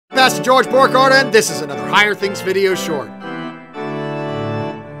Pastor George Borghardt, and this is another Higher Things video short.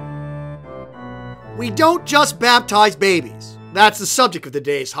 We don't just baptize babies. That's the subject of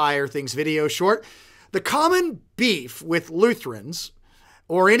today's Higher Things video short. The common beef with Lutherans,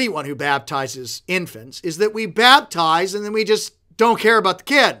 or anyone who baptizes infants, is that we baptize and then we just don't care about the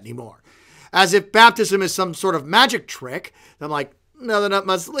kid anymore. As if baptism is some sort of magic trick. I'm like, another nut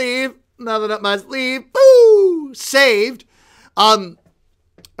must leave, another nut must leave, boo, saved.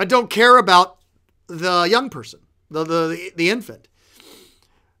 I don't care about the young person, the infant.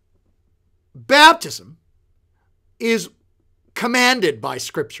 Baptism is commanded by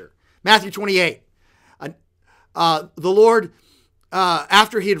Scripture. Matthew 28. The Lord,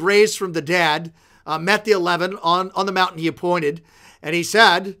 after he had raised from the dead, met the 11 on the mountain he appointed, and he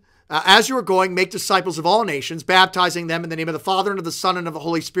said, as you are going, make disciples of all nations, baptizing them in the name of the Father and of the Son and of the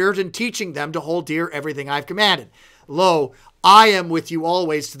Holy Spirit, and teaching them to hold dear everything I've commanded. Lo, I am with you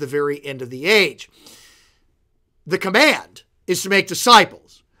always to the very end of the age. The command is to make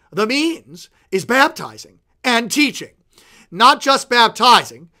disciples. The means is baptizing and teaching. Not just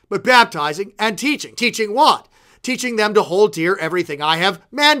baptizing, but baptizing and teaching. Teaching what? Teaching them to hold dear everything I have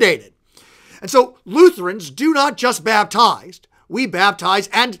mandated. And so Lutherans do not just baptize, we baptize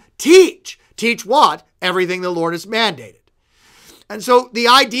and teach. Teach what? Everything the Lord has mandated. And so the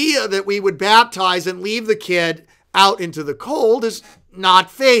idea that we would baptize and leave the kid out into the cold is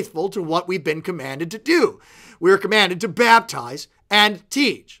not faithful to what we've been commanded to do. We are commanded to baptize and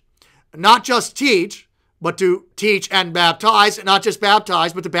teach. Not just teach, but to teach and baptize. And not just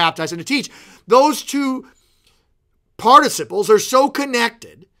baptize, but to baptize and to teach. Those two participles are so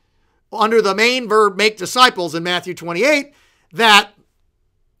connected under the main verb make disciples in Matthew 28 that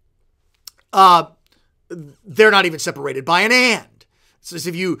they're not even separated by an and. It's as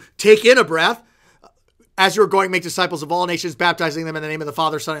if you take in a breath, as you're going, make disciples of all nations, baptizing them in the name of the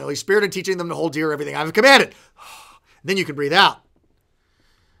Father, Son, and Holy Spirit, and teaching them to hold dear everything I've commanded. Then you can breathe out.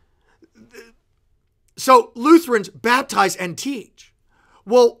 So Lutherans baptize and teach.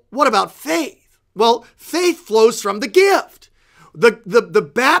 Well, what about faith? Well, faith flows from the gift.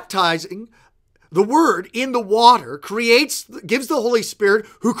 The baptizing, the word in the water gives the Holy Spirit,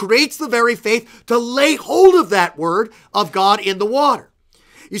 who creates the very faith, to lay hold of that word of God in the water.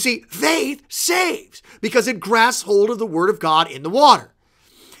 You see, faith saves because it grasps hold of the word of God in the water.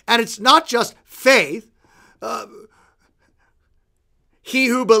 And it's not just faith. He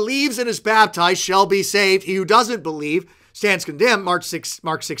who believes and is baptized shall be saved. He who doesn't believe stands condemned, Mark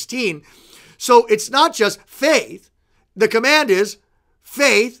 16. So it's not just faith. The command is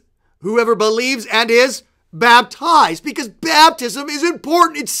faith, whoever believes and is baptized, because baptism is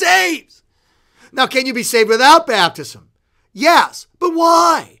important. It saves. Now, can you be saved without baptism? Yes, but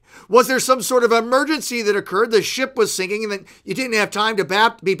why? Was there some sort of emergency that occurred? The ship was sinking and then you didn't have time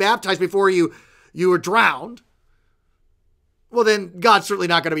to be baptized before you were drowned? Well, then God's certainly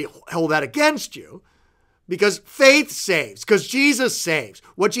not going to hold that against you, because faith saves, because Jesus saves,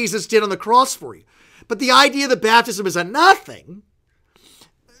 what Jesus did on the cross for you. But the idea that baptism is a nothing,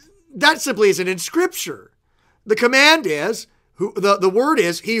 that simply isn't in Scripture. The command is, the word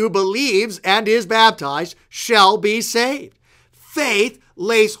is, he who believes and is baptized shall be saved. Faith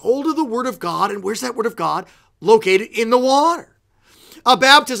lays hold of the word of God, and where's that word of God? Located in the water. A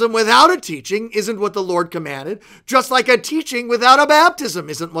baptism without a teaching isn't what the Lord commanded, just like a teaching without a baptism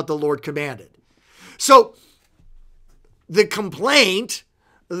isn't what the Lord commanded. So the complaint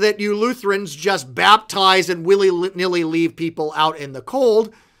that you Lutherans just baptize and willy-nilly leave people out in the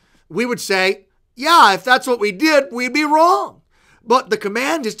cold, we would say, yeah, if that's what we did, we'd be wrong. But the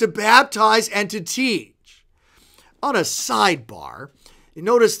command is to baptize and to teach. On a sidebar, you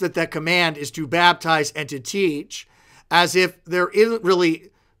notice that that command is to baptize and to teach, as if there isn't really,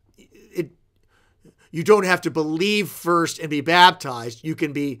 you don't have to believe first and be baptized. You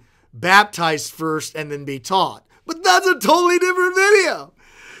can be baptized first and then be taught. But that's a totally different video.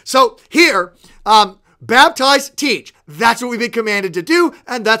 So here, baptize, teach. That's what we've been commanded to do,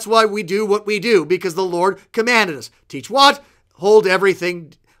 and that's why we do what we do, because the Lord commanded us. Teach what? Hold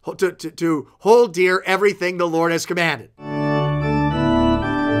everything, to hold dear everything the Lord has commanded.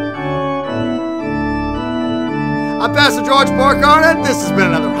 I'm Pastor George Borghardt, and this has been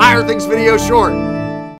another Higher Things video short.